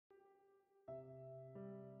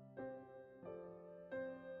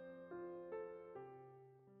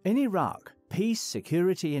In Iraq, peace,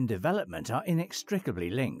 security and development are inextricably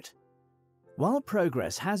linked. While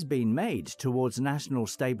progress has been made towards national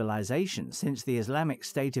stabilization since the Islamic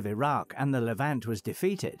State of Iraq and the Levant was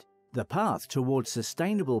defeated, the path towards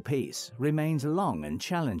sustainable peace remains long and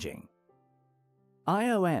challenging.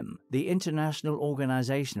 IOM, the International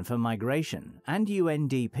Organization for Migration, and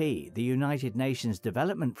UNDP, the United Nations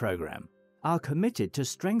Development Programme, are committed to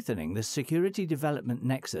strengthening the security development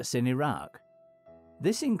nexus in Iraq.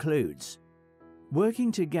 This includes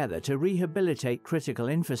working together to rehabilitate critical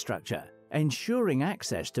infrastructure, ensuring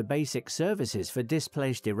access to basic services for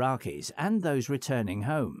displaced Iraqis and those returning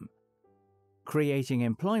home, creating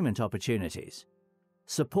employment opportunities,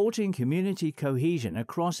 supporting community cohesion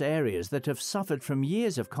across areas that have suffered from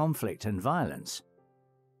years of conflict and violence,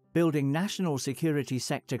 building national security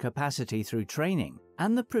sector capacity through training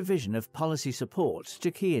and the provision of policy support to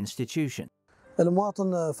key institutions.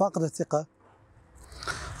 المواطن فاقد الثقة.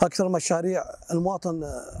 أكثر مشاريع المواطن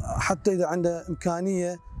حتى إذا عنده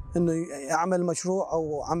إمكانية إنه يعمل مشروع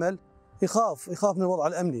أو عمل يخاف من الوضع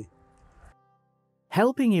الأمني.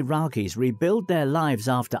 Helping Iraqis rebuild their lives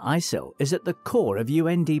after ISIL is at the core of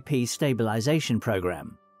UNDP's stabilization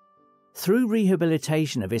program. Through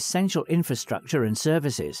rehabilitation of essential infrastructure and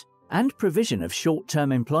services and provision of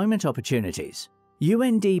short-term employment opportunities,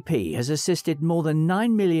 UNDP has assisted more than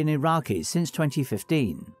 9 million Iraqis since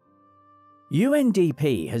 2015.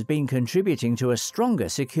 UNDP has been contributing to a stronger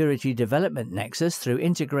security development nexus through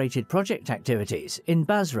integrated project activities in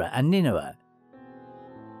Basra and Nineveh.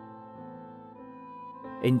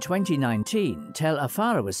 In 2019,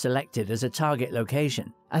 Tلعفر was selected as a target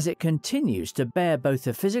location as it continues to bear both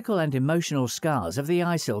the physical and emotional scars of the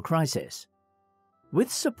ISIL crisis.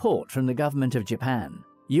 With support from the government of Japan,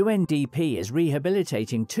 UNDP is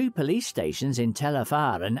rehabilitating 2 police stations in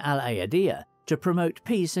Tلعفر and Al-Ayadiyah to promote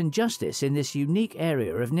peace and justice in this unique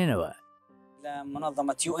area of Nineveh.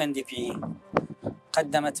 منظمة UNDP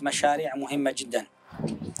قدمت مشاريع مهمة جدا،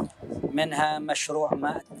 منها مشروع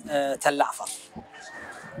ماء تلعفر،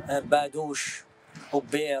 بادوش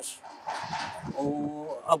وبير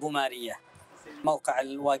وأبو مارية. موقع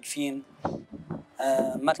الواقفين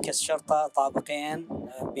مركز شرطة طابقين،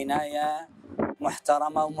 بناية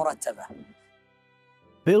محترمة ومرتبة.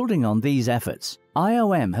 Building on these efforts,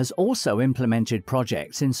 IOM has also implemented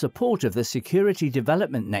projects in support of the security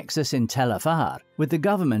development nexus in Tلعفر with the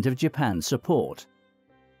government of Japan's support.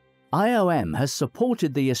 IOM has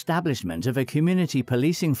supported the establishment of a community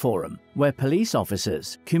policing forum where police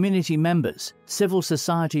officers, community members, civil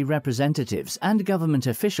society representatives and government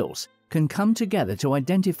officials can come together to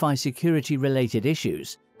identify security-related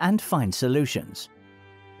issues and find solutions.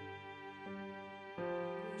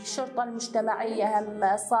 الشرطة المجتمعية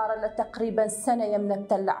هم صار لها تقريبا سنة يمنا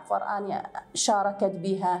تلعفر أنا شاركت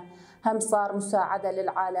بها، هم صار مساعدة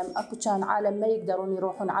للعالم. أكو كان عالم ما يقدرون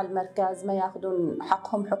يروحون على المركز، ما ياخذون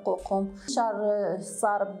حقوقهم.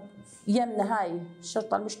 صار يمنا هاي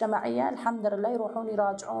الشرطة المجتمعية الحمد لله يروحون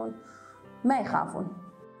يراجعون ما يخافون.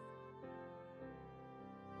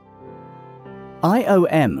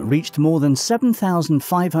 IOM reached more than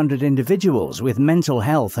 7,500 individuals with mental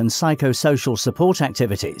health and psychosocial support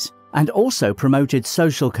activities, and also promoted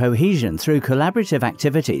social cohesion through collaborative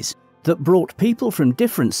activities that brought people from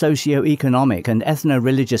different socio-economic and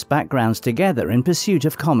ethno-religious backgrounds together in pursuit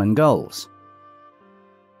of common goals.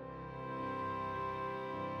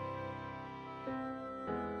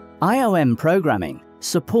 IOM programming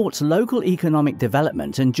supports local economic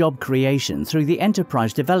development and job creation through the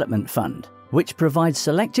Enterprise Development Fund, which provides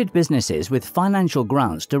selected businesses with financial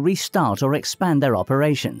grants to restart or expand their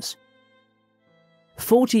operations.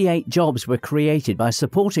 48 jobs were created by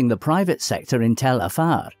supporting the private sector in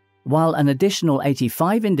Tلعفر, while an additional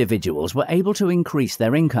 85 individuals were able to increase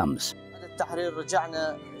their incomes. التحرير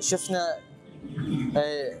رجعنا شفنا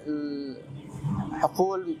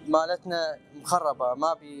الحقول مالتنا مخربة،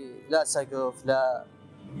 ما بي لا سقف لا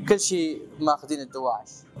كل شيء ماخذين الدواعش.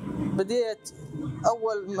 بديت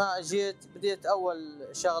أول ما جيت أول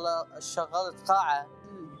شغلت قاعة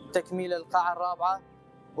تكميل القاعة الرابعة،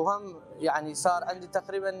 وهم يعني صار عندي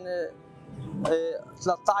تقريبا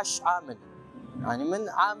 13 عامل، يعني من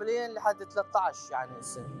عاملين لحد 13 يعني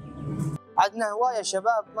السنة. عندنا هواية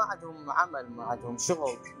شباب ما عندهم عمل ما عندهم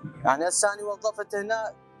شغل، يعني هسه أنا وظفت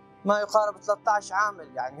هنا ما يقارب 13 عامل،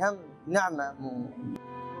 يعني هم نعمة.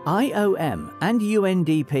 IOM and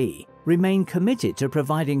UNDP remain committed to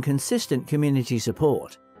providing consistent community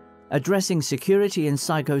support, addressing security and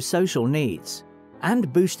psychosocial needs,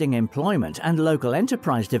 and boosting employment and local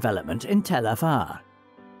enterprise development in Tلعفر.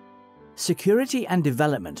 Security and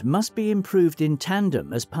development must be improved in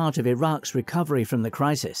tandem as part of Iraq's recovery from the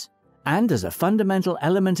crisis, and as a fundamental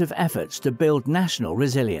element of efforts to build national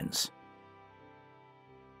resilience.